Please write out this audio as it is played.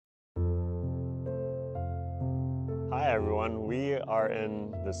Hi everyone, we are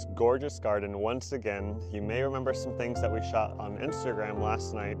in this gorgeous garden once again. You may remember some things that we shot on Instagram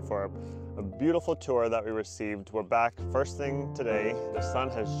last night for a beautiful tour that we received. We're back first thing today. The sun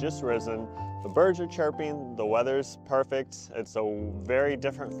has just risen, the birds are chirping, the weather's perfect. It's a very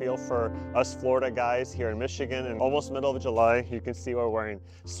different feel for us Florida guys here in Michigan, and almost middle of July. You can see we're wearing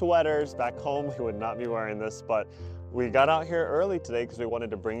sweaters. Back home we would not be wearing this, but we got out here early today because we wanted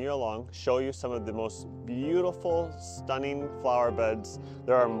to bring you along, show you some of the most beautiful, stunning flower beds.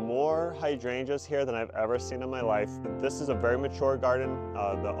 There are more hydrangeas here than I've ever seen in my life. This is a very mature garden.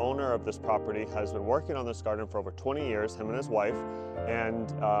 The owner of this property has been working on this garden for over 20 years, him and his wife,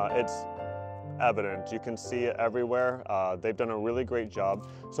 and it's evident. You can see it everywhere. They've done a really great job.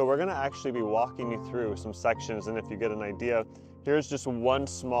 So we're gonna actually be walking you through some sections, and if you get an idea, here's just one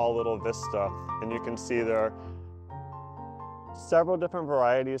small little vista, and you can see there are several different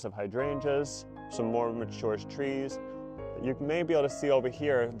varieties of hydrangeas, some more mature trees. You may be able to see over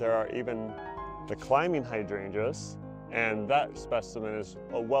here, there are even the climbing hydrangeas, and that specimen is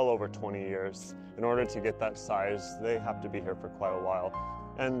well over 20 years. In order to get that size, they have to be here for quite a while.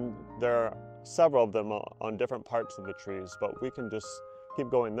 And there are several of them on different parts of the trees, but we can just keep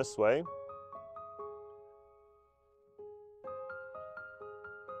going this way,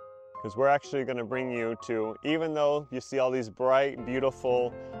 because we're actually going to bring you to, even though you see all these bright,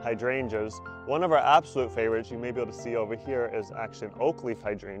 beautiful hydrangeas, one of our absolute favorites you may be able to see over here is actually an oak leaf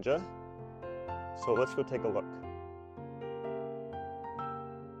hydrangea. So let's go take a look.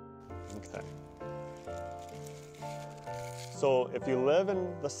 Okay. So if you live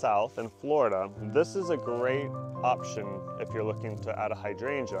in the South, in Florida, this is a great option if you're looking to add a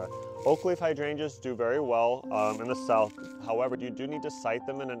hydrangea. Oak leaf hydrangeas do very well in the South. However, you do need to site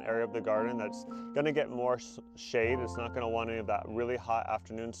them in an area of the garden that's going to get more shade. It's not going to want any of that really hot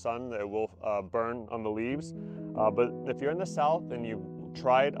afternoon sun that will burn on the leaves. But if you're in the South and you've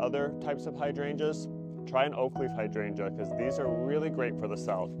tried other types of hydrangeas, try an oak leaf hydrangea, because these are really great for the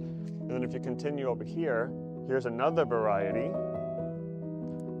South. And then if you continue over here, here's another variety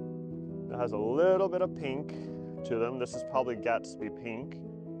that has a little bit of pink to them. This is probably Gatsby pink.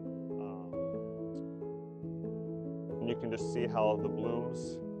 And you can just see how the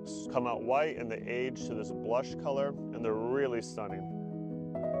blooms come out white and they age to this blush color, and they're really stunning.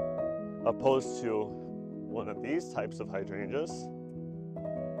 Opposed to one of these types of hydrangeas.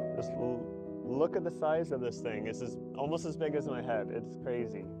 Just look at the size of this thing. This is almost as big as my head. It's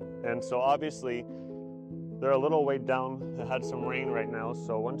crazy. And so obviously they're a little way down. It had some rain right now,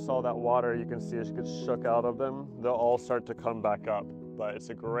 so once all that water, you can see it gets shook out of them, they'll all start to come back up. But it's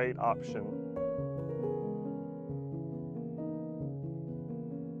a great option.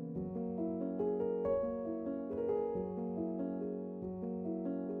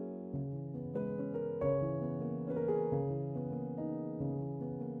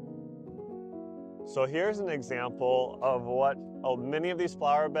 So here's an example of what many of these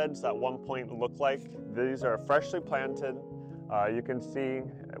flower beds at one point look like. These are freshly planted. You can see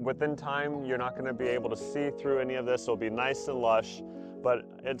within time, you're not going to be able to see through any of this. It'll be nice and lush, but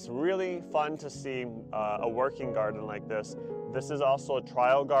it's really fun to see a working garden like this. This is also a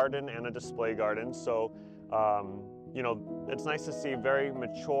trial garden and a display garden. So, you know, it's nice to see very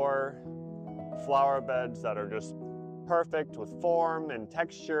mature flower beds that are just perfect with form and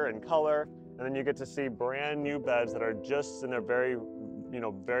texture and color. And then you get to see brand new beds that are just in their very,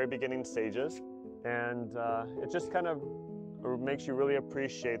 very beginning stages. And it just kind of makes you really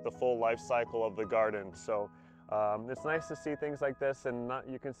appreciate the full life cycle of the garden. So it's nice to see things like this, and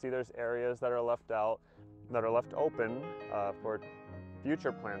you can see there's areas that are left out, that are left open for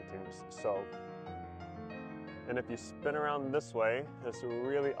future plantings. So, and if you spin around this way, this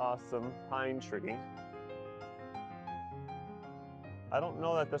really awesome pine tree. I don't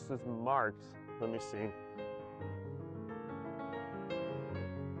know that this is marked. Let me see.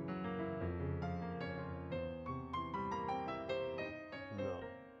 No.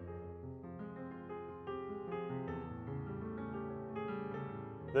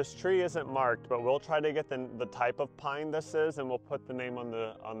 This tree isn't marked, but we'll try to get the type of pine this is, and we'll put the name on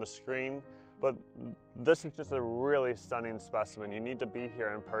the screen. But this is just a really stunning specimen. You need to be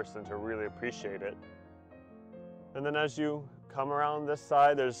here in person to really appreciate it. And then as you come around this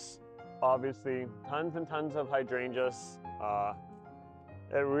side, there's obviously tons and tons of hydrangeas.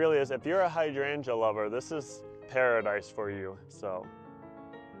 It really is, if you're a hydrangea lover, this is paradise for you. So,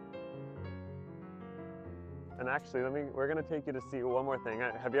 and actually, we're gonna take you to see one more thing.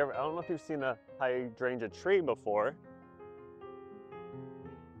 I don't know if you've seen a hydrangea tree before.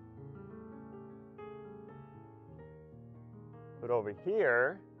 But over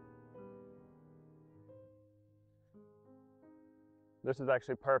here, This is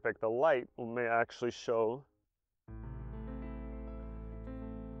actually perfect. The light may actually show.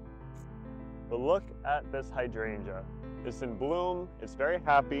 But look at this hydrangea. It's in bloom, it's very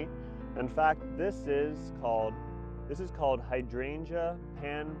happy. In fact, this is called Hydrangea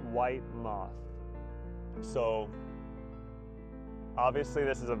pan white moth. So obviously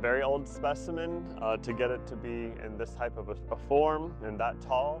this is a very old specimen to get it to be in this type of a form and that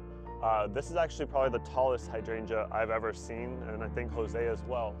tall. This is actually probably the tallest hydrangea I've ever seen, and I think Jose as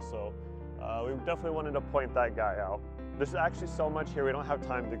well. So we definitely wanted to point that guy out. There's actually so much here, we don't have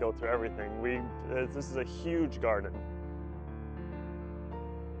time to go through everything. This is a huge garden.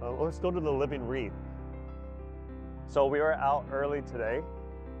 Let's go to the living wreath. So we were out early today,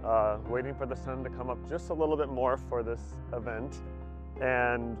 waiting for the sun to come up just a little bit more for this event.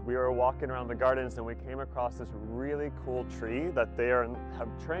 And we were walking around the gardens and we came across this really cool tree that they have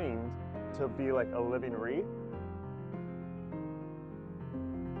trained to be like a living wreath.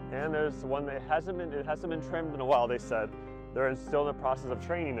 And there's one that hasn't been trimmed in a while, they said. They're still in the process of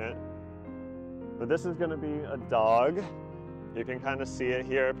training it. But this is gonna be a dog. You can kind of see it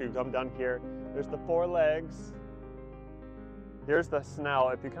here if you come down here. There's the 4 legs. Here's the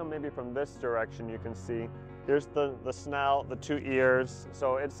snout. If you come maybe from this direction, you can see. Here's the snout, the 2 ears.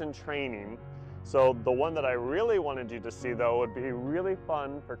 So it's in training. So the one that I really wanted you to see though would be really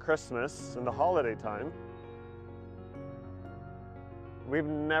fun for Christmas and the holiday time. We've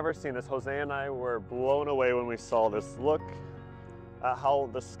never seen this. Jose and I were blown away when we saw this. Look at how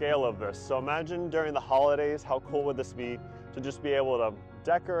the scale of this. So imagine during the holidays, how cool would this be to just be able to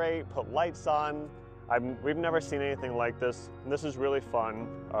decorate, put lights on. We've never seen anything like this. And this is really fun.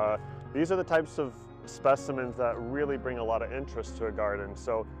 These are the types of specimens that really bring a lot of interest to a garden.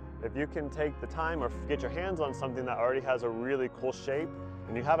 So if you can take the time or get your hands on something that already has a really cool shape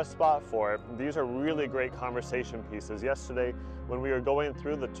and you have a spot for it, these are really great conversation pieces. Yesterday, when we were going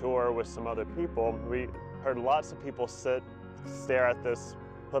through the tour with some other people, we heard lots of people stare at this,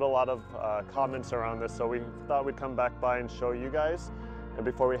 put a lot of comments around this, so we thought we'd come back by and show you guys. And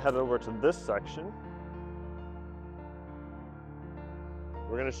before we head over to this section,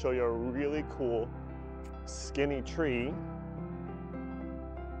 we're gonna show you a really cool skinny tree.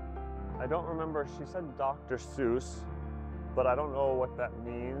 I don't remember, she said Dr. Seuss, but I don't know what that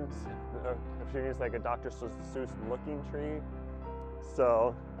means. If she means like a Dr. Seuss looking tree.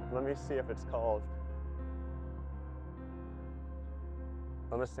 So let me see if it's called.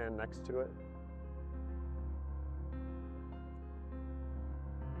 I'm gonna stand next to it.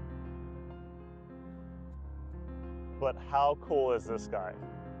 But how cool is this guy?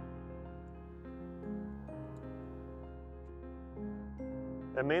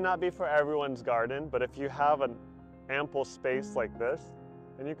 It may not be for everyone's garden, but if you have an ample space like this,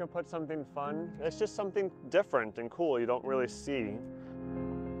 and you can put something fun, it's just something different and cool you don't really see.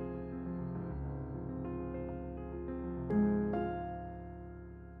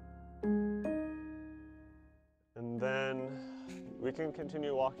 And then we can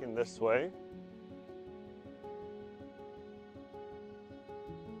continue walking this way.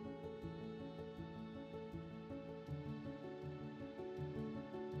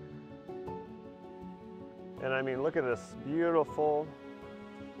 And I mean, look at this beautiful,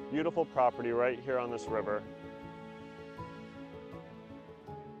 beautiful property right here on this river.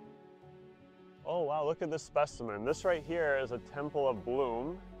 Oh wow, look at this specimen. This right here is a Temple of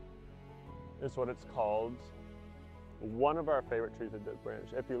Bloom, is what it's called. One of our favorite trees at Dead Branch.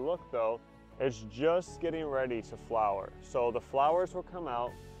 If you look though, it's just getting ready to flower. So the flowers will come out,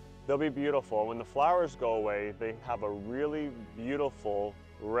 they'll be beautiful. When the flowers go away, they have a really beautiful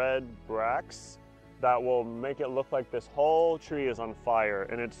red bracts that will make it look like this whole tree is on fire,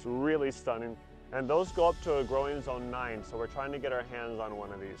 and it's really stunning. And those go up to a growing zone 9, so we're trying to get our hands on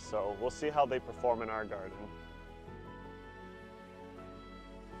one of these. So we'll see how they perform in our garden.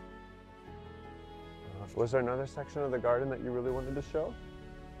 Was there another section of the garden that you really wanted to show?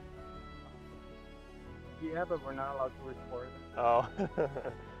 Yeah, but we're not allowed to record. Oh,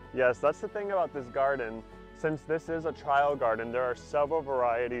 yes, that's the thing about this garden. Since this is a trial garden, there are several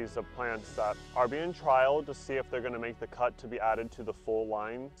varieties of plants that are being trialed to see if they're going to make the cut to be added to the full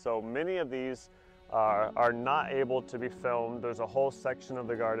line. So many of these are not able to be filmed. There's a whole section of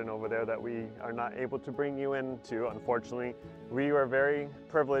the garden over there that we are not able to bring you into, unfortunately. We were very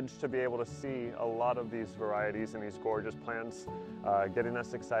privileged to be able to see a lot of these varieties and these gorgeous plants, getting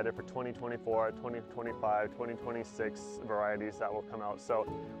us excited for 2024, 2025, 2026 varieties that will come out. So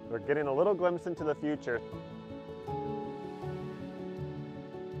we're getting a little glimpse into the future.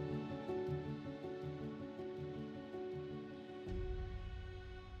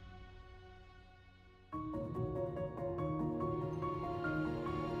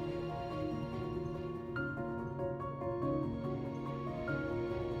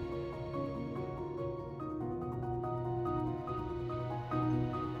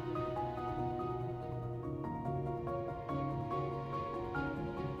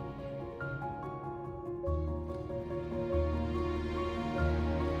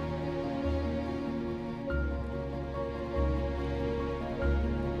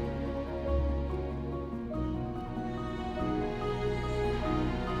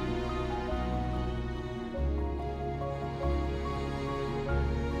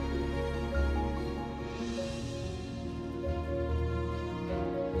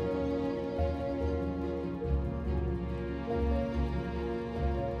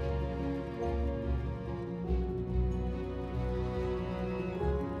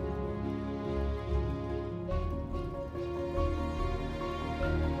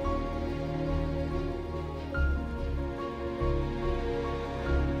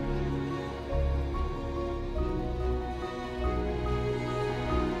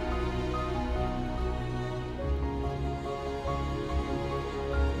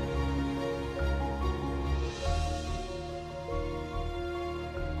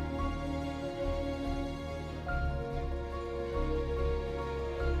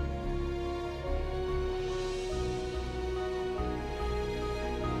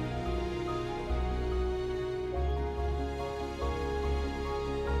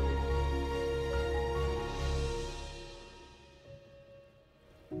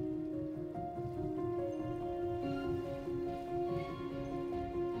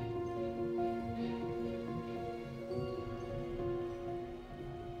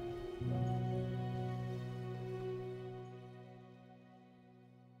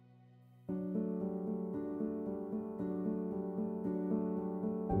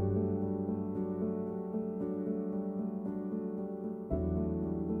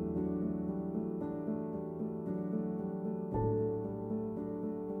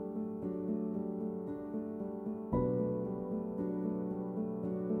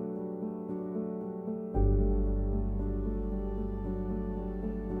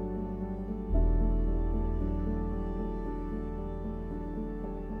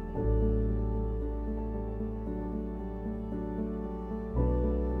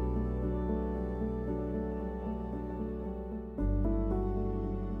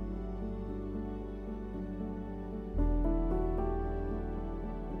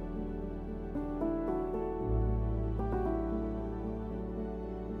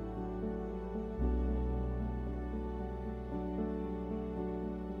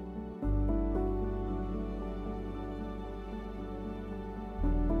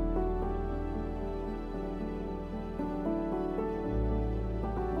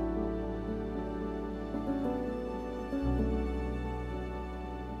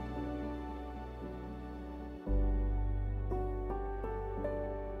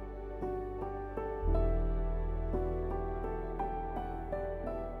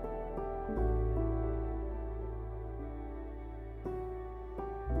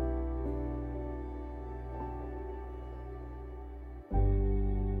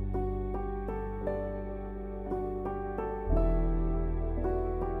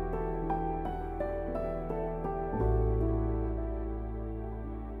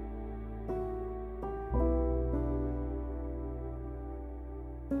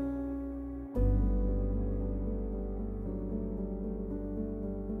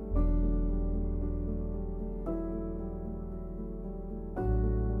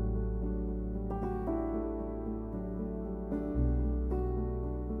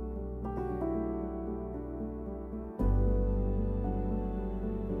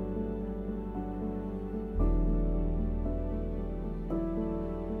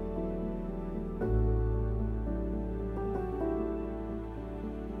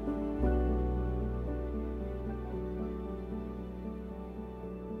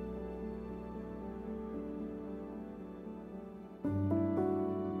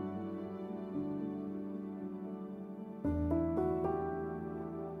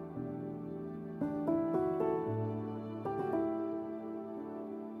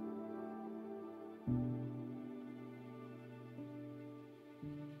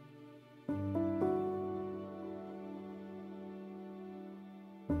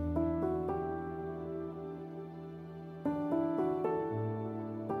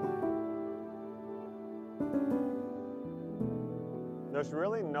 there's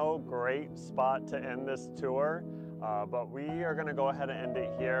really no great spot to end this tour, but we are going to go ahead and end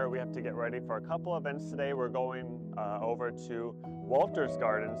it here. We have to get ready for a couple events today. We're going over to Walter's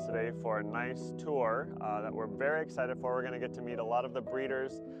Gardens today for a nice tour that we're very excited for. We're going to get to meet a lot of the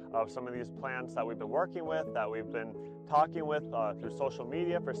breeders of some of these plants that we've been working with, that we've been talking with through social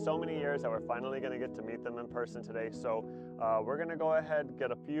media for so many years, that we're finally going to get to meet them in person today. So we're going to go ahead,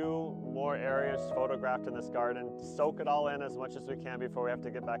 get a few more areas photographed in this garden, soak it all in as much as we can before we have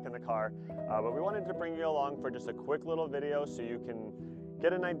to get back in the car. But we wanted to bring you along for just a quick little video so you can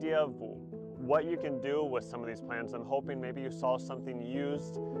get an idea of what you can do with some of these plants. I'm hoping maybe you saw something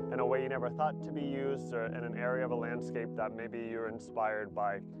used in a way you never thought to be used, or in an area of a landscape that maybe you're inspired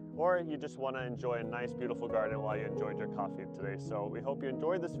by, or you just want to enjoy a nice beautiful garden while you enjoyed your coffee today. So we hope you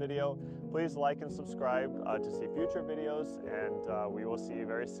enjoyed this video. Please like and subscribe to see future videos, and we will see you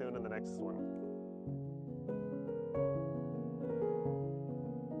very soon in the next one.